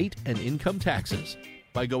Estate and Income Taxes,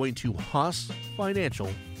 by going to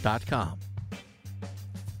HaasFinancial.com.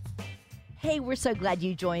 Hey, we're so glad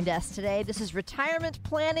you joined us today. This is Retirement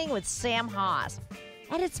Planning with Sam Haas.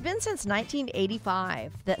 And it's been since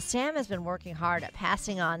 1985 that Sam has been working hard at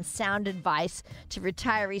passing on sound advice to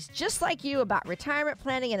retirees just like you about retirement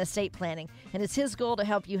planning and estate planning. And it's his goal to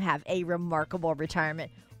help you have a remarkable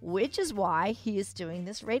retirement, which is why he is doing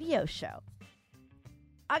this radio show.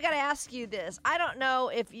 I got to ask you this. I don't know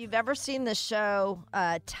if you've ever seen the show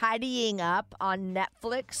Tidying Up on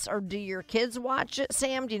Netflix, or do your kids watch it?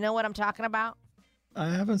 Sam, do you know what I'm talking about? I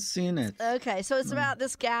haven't seen it. Okay, so it's about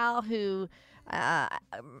this gal who,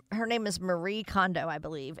 her name is Marie Kondo, I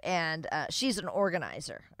believe, and she's an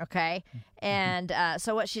organizer, okay? And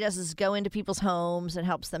so what she does is go into people's homes and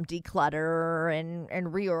helps them declutter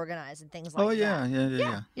and reorganize and things like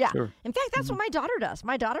that. Yeah. Sure. In fact, that's what my daughter does.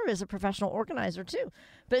 My daughter is a professional organizer too,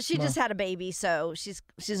 but she just had a baby, so she's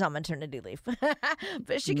on maternity leave.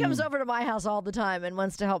 But she comes over to my house all the time and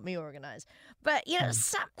wants to help me organize. But you know,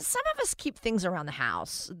 some of us keep things around the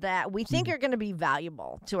house that we think are going to be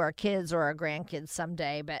valuable to our kids or our grandkids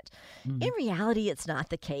someday, but in reality, it's not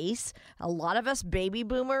the case. A lot of us baby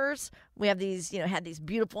boomers, we have these, had these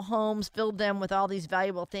beautiful homes, filled them with all these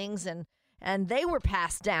valuable things, and they were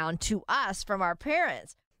passed down to us from our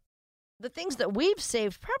parents. The things that we've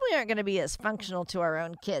saved probably aren't going to be as functional to our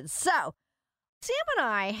own kids. So Sam and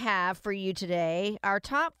I have for you today our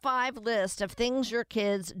top 5 list of things your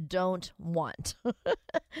kids don't want.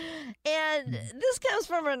 And this comes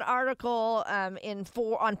from an article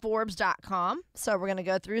on Forbes.com. So we're going to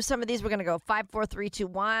go through some of these. We're going to go 5, 4, 3, 2,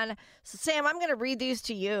 1. So Sam, I'm going to read these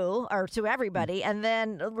to you or to everybody, and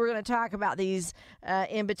then we're going to talk about these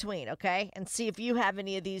in between, okay? And see if you have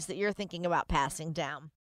any of these that you're thinking about passing down.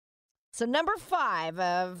 So number 5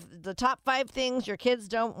 of the top 5 things your kids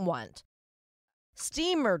don't want: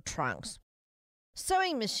 steamer trunks,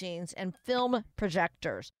 sewing machines, and film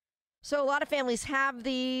projectors. So a lot of families have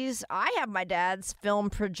these. I have my dad's film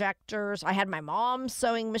projectors. I had my mom's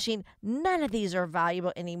sewing machine. None of these are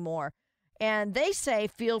valuable anymore. And they say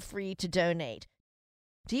feel free to donate.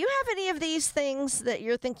 Do you have any of these things that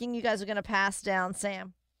you're thinking you guys are going to pass down,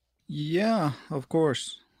 Sam? Yeah, of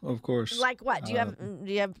course. of course. Like what?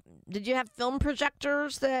 Did you have film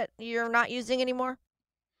projectors that you're not using anymore?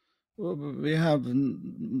 Well, we have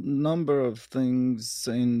number of things,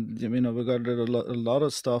 and we got a lot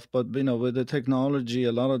of stuff, but with the technology,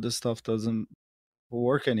 a lot of the stuff doesn't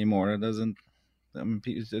work anymore. It doesn't. I mean,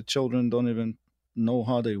 the children don't even know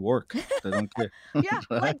how they work. They don't care. Yeah,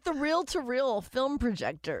 Right? like the reel-to-reel film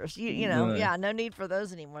projectors. Right. Yeah, no need for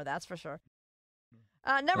those anymore. That's for sure.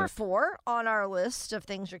 Number Right. 4 on our list of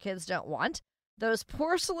things your kids don't want, those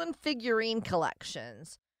porcelain figurine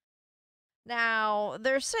collections. Now,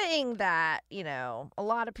 they're saying that, a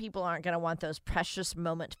lot of people aren't going to want those precious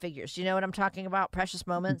moment figures. You know what I'm talking about? Precious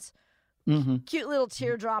moments? Mm-hmm. Cute little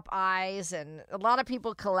teardrop eyes, and a lot of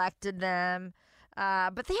people collected them.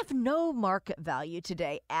 But they have no market value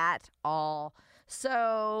today at all.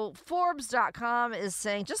 So Forbes.com is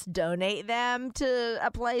saying just donate them to a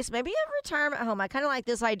place, maybe a retirement home. I kind of like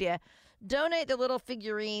this idea. Donate the little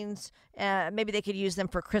figurines. Maybe they could use them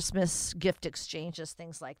for Christmas gift exchanges,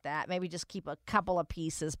 things like that. Maybe just keep a couple of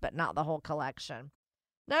pieces, but not the whole collection.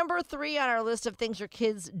 Number 3 on our list of things your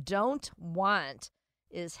kids don't want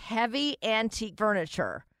is heavy antique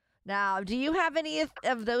furniture. Now, do you have any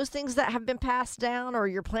of those things that have been passed down or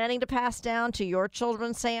you're planning to pass down to your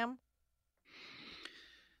children, Sam?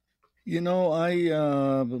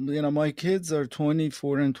 My kids are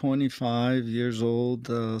 24 and 25 years old,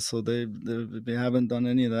 so they haven't done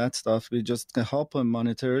any of that stuff. We just help them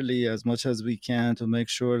monetarily as much as we can to make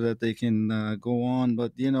sure that they can go on.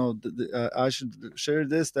 But, I should share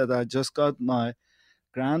this, that I just got my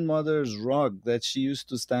grandmother's rug that she used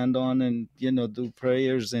to stand on and do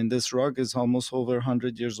prayers, and this rug is almost over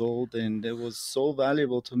 100 years old, and it was so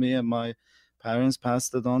valuable to me, and my parents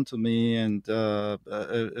passed it on to me, and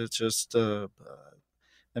it's just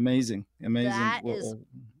amazing That is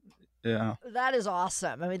yeah. That is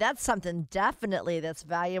awesome. I mean, that's something definitely that's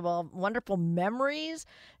valuable. Wonderful memories,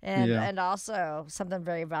 and Yeah. and also something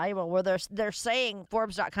very valuable. Where they're saying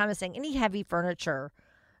Forbes.com is saying any heavy furniture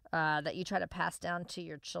that you try to pass down to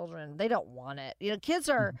your children, they don't want it. Kids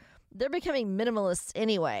they're becoming minimalists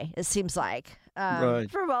anyway. It seems like Right.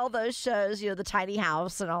 from all those shows, the tiny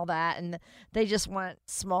house and all that, and they just want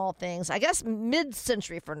small things. I guess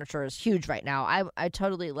mid-century furniture is huge right now. I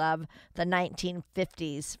totally love the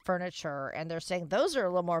 1950s furniture, and they're saying those are a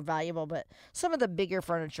little more valuable, but some of the bigger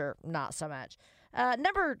furniture not so much.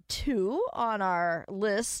 Number 2 on our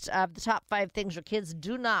list of the top 5 things your kids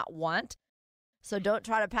do not want, so don't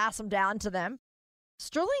try to pass them down to them.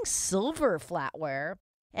 Sterling silver flatware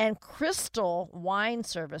and crystal wine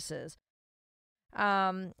services.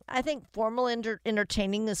 I think formal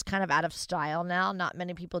entertaining is kind of out of style now. Not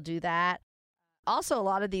many people do that. Also, a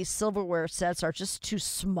lot of these silverware sets are just too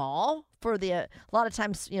small for a lot of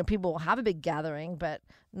times, people will have a big gathering, but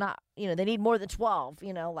not, they need more than 12,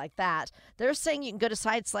 like that. They're saying you can go to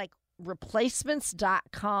sites like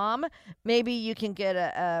replacements.com. Maybe you can get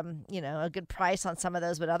a good price on some of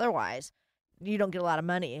those, but otherwise you don't get a lot of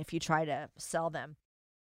money if you try to sell them.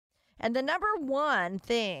 And the number 1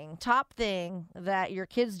 top thing that your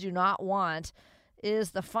kids do not want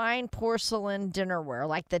is the fine porcelain dinnerware,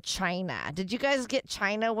 like the china. Did you guys get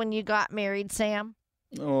china when you got married, Sam?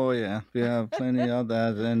 Oh yeah, we have plenty of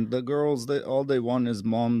that, and the girls, all they want is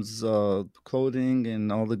mom's clothing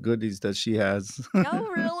and all the goodies that she has. Oh,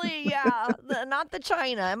 really? Yeah. Not the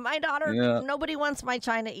china. My daughter, Yeah. nobody wants my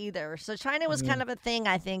china either. So china was Yeah. kind of a thing,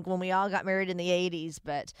 I think, when we all got married in the 80s,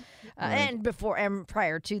 but Right. and before and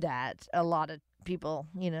prior to that, a lot of people,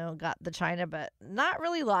 got the china, but not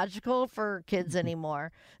really logical for kids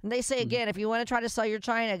anymore. And they say, again, if you want to try to sell your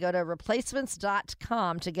china, go to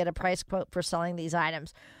replacements.com to get a price quote for selling these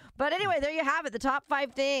items. But anyway, there you have it, the top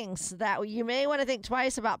 5 things that you may want to think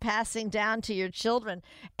twice about passing down to your children.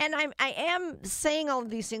 And I am saying all of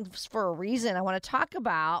these things for a reason. I want to talk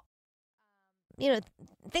about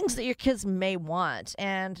things that your kids may want.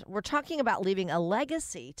 And we're talking about leaving a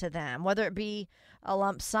legacy to them, whether it be a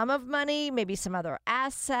lump sum of money, maybe some other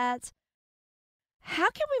assets. How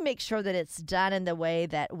can we make sure that it's done in the way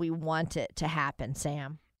that we want it to happen,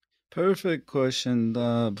 Sam? Perfect question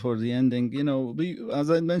for the ending. As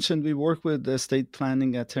I mentioned, we work with estate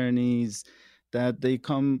planning attorneys that they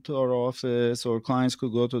come to our office, or clients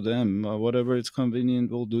could go to them. Whatever is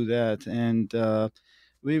convenient, we'll do that. And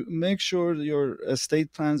we make sure your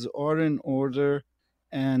estate plans are in order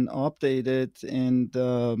and updated. And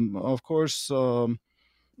of course,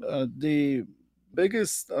 the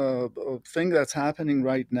biggest thing that's happening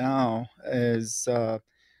right now is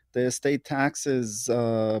the estate taxes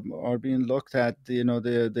are being looked at.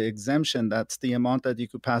 The exemption, that's the amount that you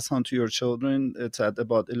could pass on to your children. It's at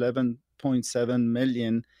about 11.7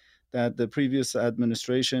 million that the previous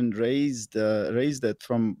administration raised it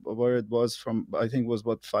from where it was from, I think was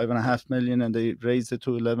what, 5.5 million, and they raised it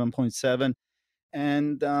to 11.7.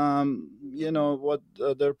 And what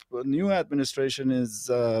their new administration is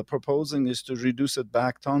proposing is to reduce it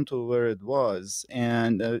back down to where it was.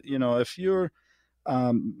 And if you're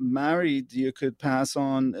married, you could pass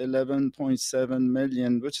on 11.7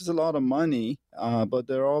 million, which is a lot of money. But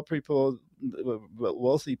they're all people,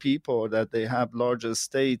 wealthy people, that they have large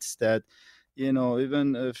estates that,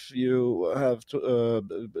 even if you have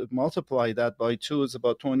to multiply that by 2, it's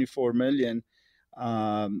about 24 million.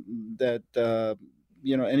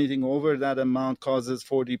 Anything over that amount causes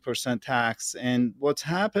 40% tax. And what's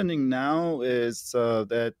happening now is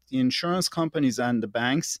that the insurance companies and the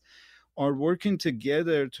banks are working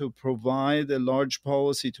together to provide a large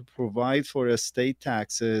policy to provide for estate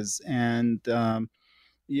taxes. And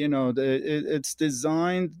it's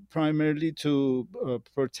designed primarily to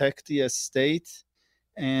protect the estate.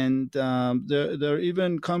 And there are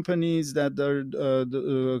even companies that are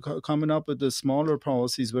coming up with the smaller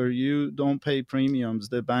policies where you don't pay premiums.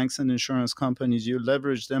 The banks and insurance companies, you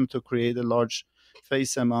leverage them to create a large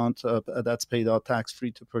face amount that's paid out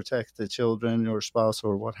tax-free to protect the children, your spouse,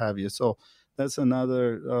 or what have you. So that's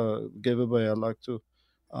another giveaway I'd like to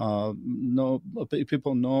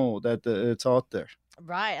people know that it's out there.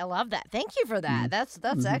 Right. I love that. Thank you for that. That's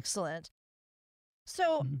excellent.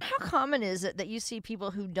 So how common is it that you see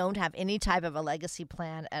people who don't have any type of a legacy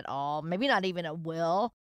plan at all, maybe not even a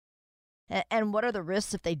will? And what are the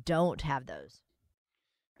risks if they don't have those?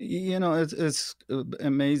 It's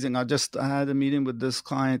amazing. I had a meeting with this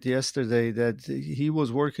client yesterday that he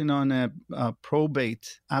was working on a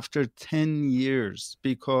probate after 10 years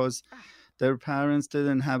because their parents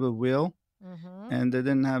didn't have a will. And they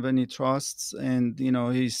didn't have any trusts, and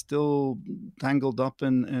he's still tangled up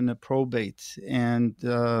in a probate. And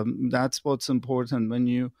that's what's important. When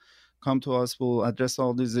you come to us, we'll address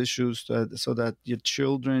all these issues so that your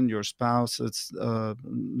children, your spouse, it's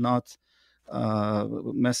not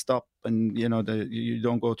messed up, and you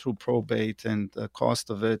don't go through probate and the cost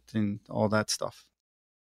of it and all that stuff.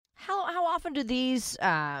 How often do these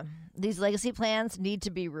legacy plans need to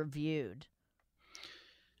be reviewed?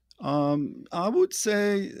 I would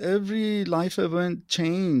say every life event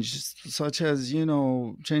change, such as,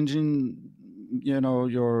 changing,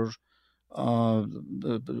 your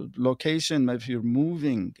location. If you're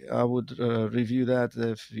moving, I would review that.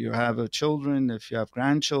 If you have children, if you have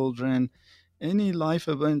grandchildren, any life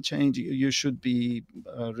event change, you should be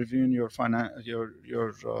reviewing your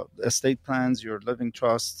estate plans, your living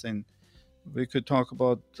trusts, and we could talk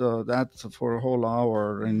about that for a whole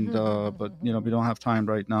hour, and but we don't have time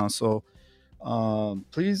right now. So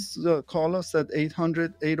please call us at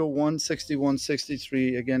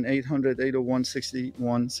 800-801-6163. Again,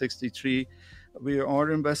 800-801-6163. We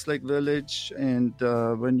are in Westlake Village, and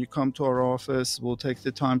when you come to our office, we'll take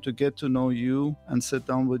the time to get to know you and sit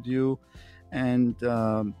down with you and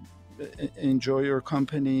enjoy your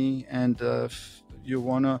company. And if you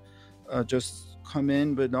want to just come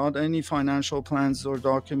in without any financial plans or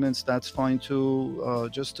documents, that's fine too,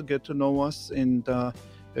 just to get to know us. And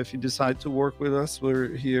if you decide to work with us, we're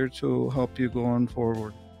here to help you going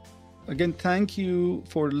forward. Again, thank you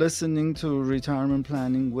for listening to Retirement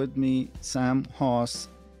Planning with me, Sam Hoss.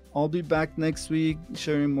 I'll be back next week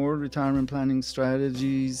sharing more retirement planning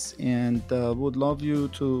strategies, and would love you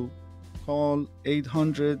to call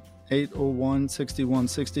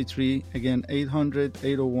 800-801-6163. Again,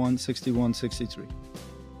 800-801-6163.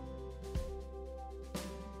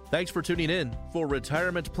 Thanks for tuning in for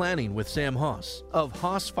Retirement Planning with Sam Hoss of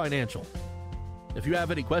Hoss Financial. If you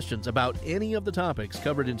have any questions about any of the topics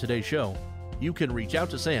covered in today's show, you can reach out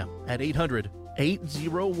to Sam at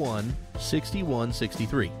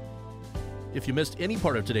 800-801-6163. If you missed any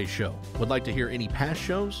part of today's show, would like to hear any past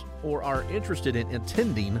shows, or are interested in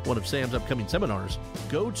attending one of Sam's upcoming seminars,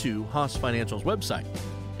 go to Hoss Financial's website.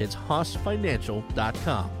 It's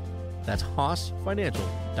hossfinancial.com. That's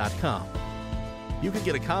hossfinancial.com. You can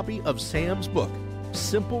get a copy of Sam's book,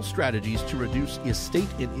 Simple Strategies to Reduce Estate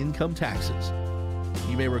and Income Taxes.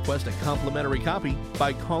 You may request a complimentary copy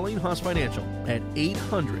by calling Hoss Financial at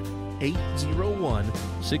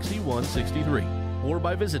 800-801-6163 or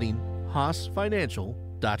by visiting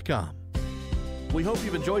hossfinancial.com. We hope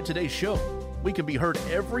you've enjoyed today's show. We can be heard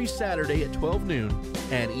every Saturday at 12 noon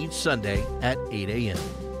and each Sunday at 8 a.m.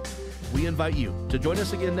 We invite you to join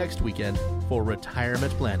us again next weekend for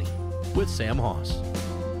Retirement Planning with Sam Hoss.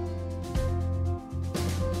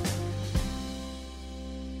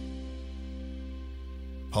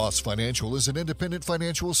 Haas Financial is an independent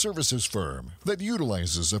financial services firm that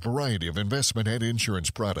utilizes a variety of investment and insurance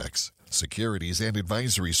products. Securities and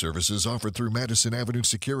advisory services offered through Madison Avenue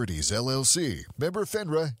Securities, LLC, member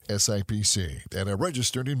FINRA, SIPC, and a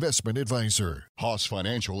registered investment advisor. Haas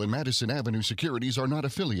Financial and Madison Avenue Securities are not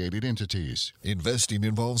affiliated entities. Investing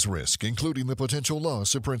involves risk, including the potential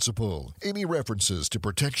loss of principal. Any references to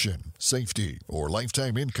protection, safety, or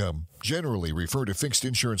lifetime income generally refer to fixed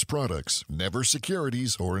insurance products, never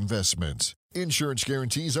securities or investments. Insurance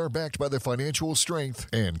guarantees are backed by the financial strength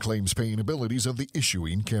and claims-paying abilities of the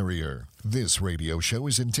issuing carrier. This radio show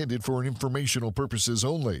is intended for informational purposes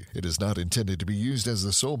only. It is not intended to be used as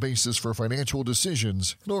the sole basis for financial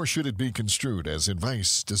decisions, nor should it be construed as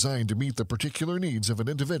advice designed to meet the particular needs of an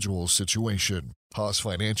individual's situation. Haas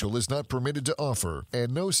Financial is not permitted to offer,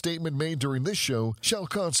 and no statement made during this show shall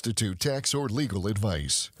constitute tax or legal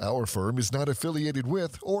advice. Our firm is not affiliated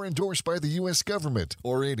with or endorsed by the U.S. government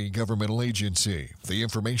or any governmental agency. The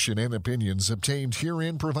information and opinions obtained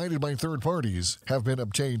herein provided by third parties have been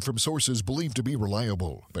obtained from sources believed to be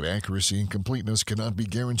reliable, but accuracy and completeness cannot be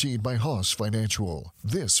guaranteed by Haas Financial.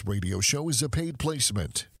 This radio show is a paid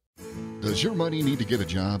placement. Does your money need to get a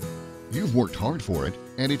job? You've worked hard for it,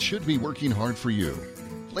 and it should be working hard for you.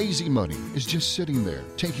 Lazy money is just sitting there,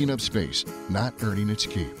 taking up space, not earning its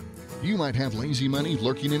keep. You might have lazy money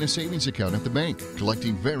lurking in a savings account at the bank,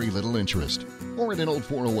 collecting very little interest, or in an old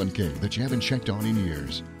 401k that you haven't checked on in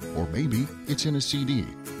years. Or maybe it's in a CD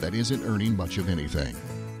that isn't earning much of anything.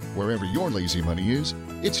 Wherever your lazy money is,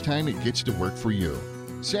 it's time it gets to work for you.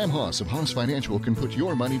 Sam Haas of Haas Financial can put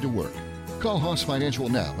your money to work. Call Haas Financial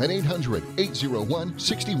now at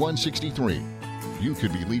 800-801-6163. You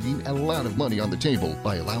could be leaving a lot of money on the table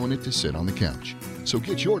by allowing it to sit on the couch. So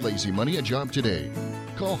get your lazy money a job today.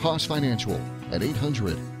 Call Haas Financial at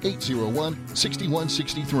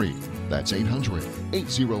 800-801-6163. That's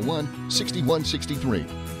 800-801-6163.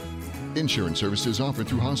 Insurance services offered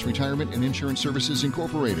through Haas Retirement and Insurance Services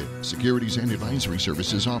Incorporated. Securities and advisory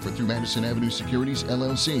services offered through Madison Avenue Securities,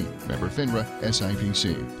 LLC. Member FINRA,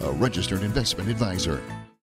 SIPC. A registered investment advisor.